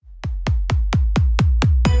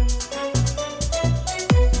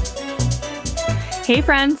Hey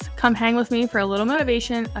friends, come hang with me for a little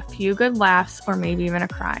motivation, a few good laughs, or maybe even a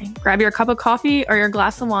cry. Grab your cup of coffee or your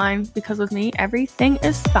glass of wine, because with me, everything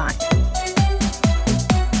is fine.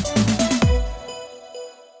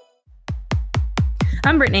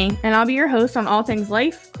 I'm Brittany, and I'll be your host on all things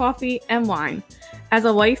life, coffee, and wine. As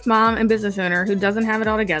a wife, mom, and business owner who doesn't have it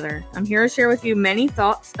all together, I'm here to share with you many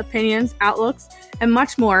thoughts, opinions, outlooks, and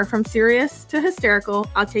much more. From serious to hysterical,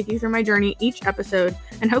 I'll take you through my journey each episode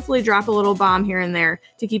and hopefully drop a little bomb here and there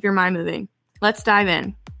to keep your mind moving. Let's dive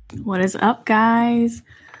in. What is up, guys?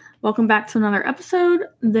 Welcome back to another episode.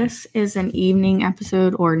 This is an evening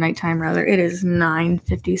episode, or nighttime rather. It is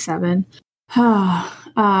 9:57.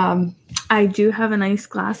 I do have a nice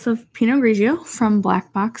glass of Pinot Grigio from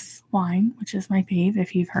Black Box Wine, which is my fave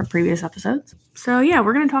if you've heard previous episodes. So yeah,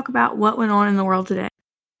 we're going to talk about what went on in the world today.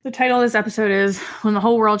 The title of this episode is When the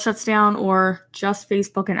Whole World Shuts Down, or Just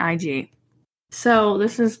Facebook and IG. So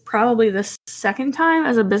this is probably the second time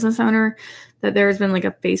as a business owner that there has been like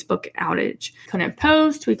a Facebook outage. Couldn't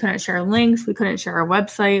post, we couldn't share links, we couldn't share our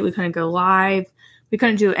website, we couldn't go live, we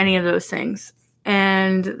couldn't do any of those things.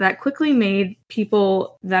 And that quickly made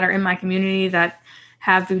people that are in my community that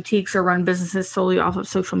have boutiques or run businesses solely off of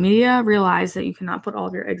social media realize that you cannot put all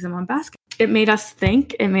of your eggs in one basket. It made us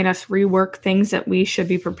think, it made us rework things that we should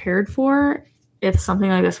be prepared for if something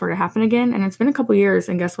like this were to happen again. And it's been a couple years,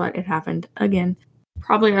 and guess what? It happened again.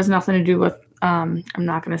 Probably has nothing to do with, I'm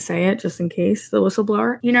not going to say it just in case, the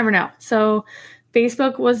whistleblower. You never know. So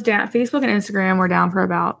Facebook was down. Facebook and Instagram were down for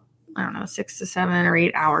about, 6 to 7 or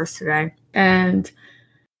 8 hours today. And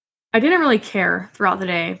I didn't really care throughout the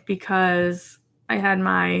day because I had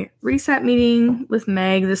my reset meeting with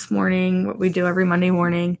Meg this morning, what we do every Monday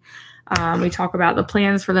morning. We talk about the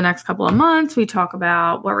plans for the next couple of months. We talk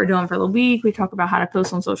about what we're doing for the week. We talk about how to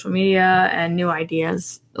post on social media and new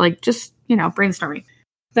ideas, like just, brainstorming.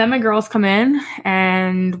 Then my girls come in,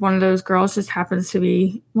 and one of those girls just happens to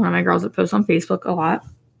be one of my girls that posts on Facebook a lot.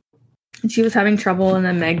 And she was having trouble, and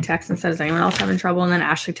then Meg texts and said, is anyone else having trouble? And then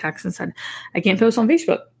Ashley texts and said, I can't post on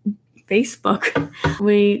Facebook.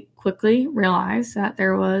 We quickly realized that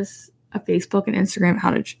there was a Facebook and Instagram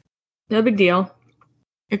outage. No big deal,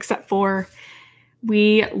 except for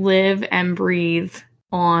we live and breathe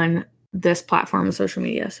on this platform of social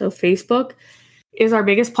media. So Facebook is our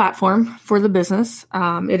biggest platform for the business.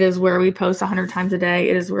 It is where we post 100 times a day.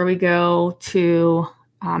 It is where we go to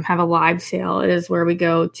have a live sale. It is where we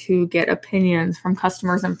go to get opinions from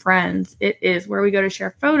customers and friends. It is where we go to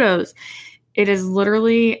share photos. It is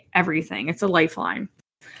literally everything. It's a lifeline.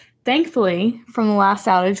 Thankfully, from the last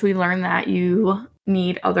outage, we learned that you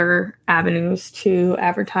need other avenues to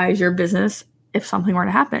advertise your business if something were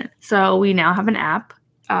to happen. So we now have an app.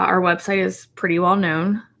 Our website is pretty well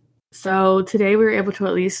known. So today we were able to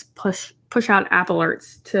at least push out app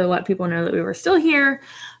alerts to let people know that we were still here.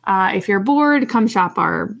 If you're bored, come shop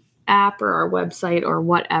our app or our website or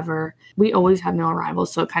whatever. We always have no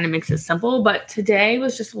arrivals, so it kind of makes it simple. But today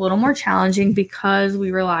was just a little more challenging because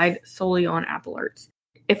we relied solely on app alerts.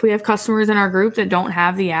 If we have customers in our group that don't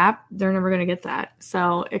have the app, they're never going to get that.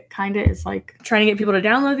 So it kind of is like trying to get people to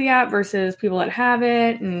download the app versus people that have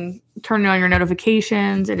it and turning on your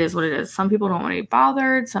notifications. It is what it is. Some people don't want to be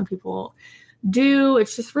bothered. Some people do.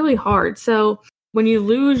 It's just really hard. So when you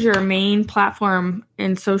lose your main platform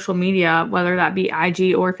in social media, whether that be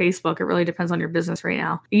IG or Facebook, it really depends on your business right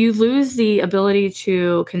now. You lose the ability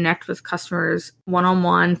to connect with customers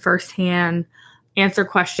one-on-one, firsthand, answer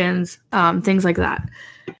questions, things like that.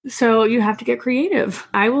 So you have to get creative.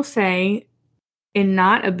 I will say, in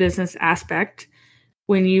not a business aspect,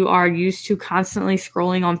 when you are used to constantly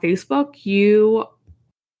scrolling on Facebook, you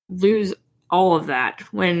lose all of that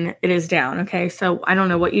when it is down. Okay. So I don't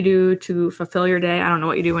know what you do to fulfill your day. I don't know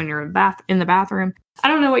what you do when you're in the bathroom. I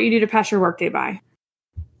don't know what you do to pass your workday by.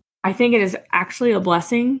 I think it is actually a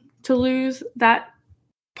blessing to lose that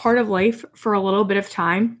part of life for a little bit of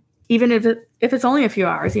time, even if it's only a few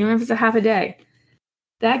hours, even if it's a half a day.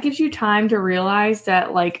 That gives you time to realize that,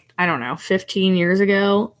 15 years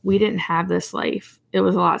ago, we didn't have this life. It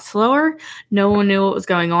was a lot slower. No one knew what was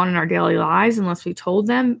going on in our daily lives unless we told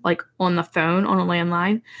them, like on the phone, on a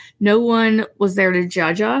landline. No one was there to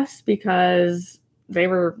judge us because they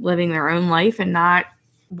were living their own life and not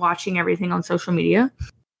watching everything on social media.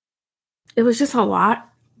 It was just a lot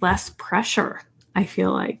less pressure, I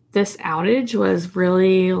feel like. This outage was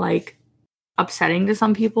really upsetting to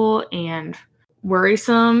some people and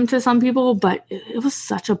worrisome to some people, but it was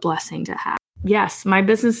such a blessing to have. Yes, my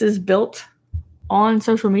business is built on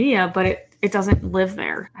social media, but it doesn't live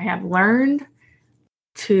there. I have learned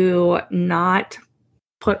to not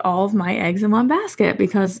put all of my eggs in one basket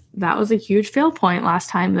because that was a huge fail point last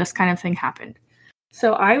time this kind of thing happened.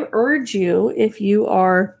 So I urge you, if you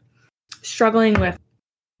are struggling with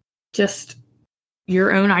just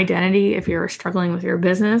your own identity, if you're struggling with your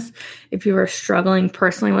business, if you are struggling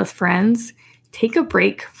personally with friends, take a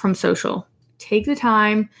break from social. Take the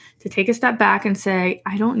time to take a step back and say,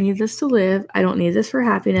 I don't need this to live. I don't need this for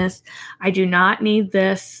happiness. I do not need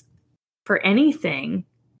this for anything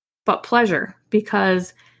but pleasure,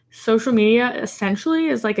 because social media essentially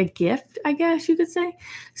is like a gift, I guess you could say.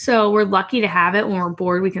 So we're lucky to have it. When we're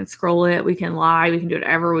bored, we can scroll it, we can lie, we can do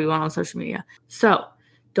whatever we want on social media. So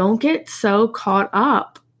don't get so caught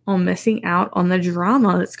up on missing out on the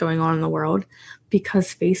drama that's going on in the world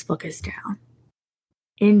because Facebook is down.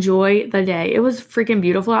 Enjoy the day. It was freaking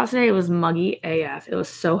beautiful out today. It was muggy AF. It was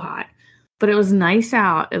so hot, but it was nice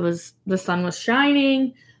out. The sun was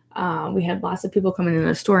shining. We had lots of people coming in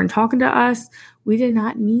the store and talking to us. We did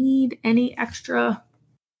not need any extra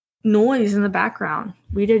noise in the background.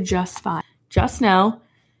 We did just fine. Just know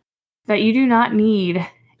that you do not need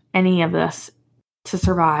any of this to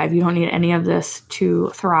survive. You don't need any of this to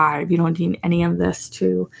thrive. You don't need any of this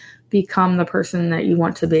to become the person that you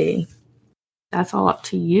want to be. That's all up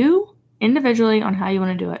to you individually on how you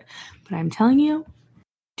want to do it. But I'm telling you,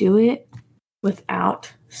 do it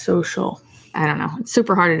without social. I don't know. It's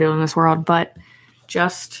super hard to do in this world, but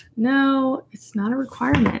just know it's not a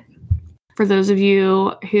requirement. For those of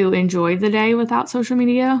you who enjoyed the day without social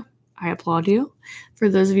media, I applaud you. For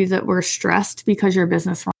those of you that were stressed because your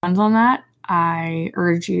business runs on that, I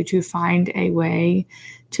urge you to find a way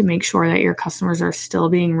to make sure that your customers are still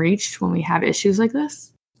being reached when we have issues like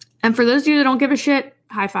this. And for those of you that don't give a shit,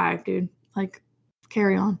 high five, dude. Like,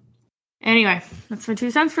 carry on. Anyway, that's my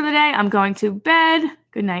 2 cents for the day. I'm going to bed.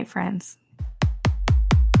 Good night, friends.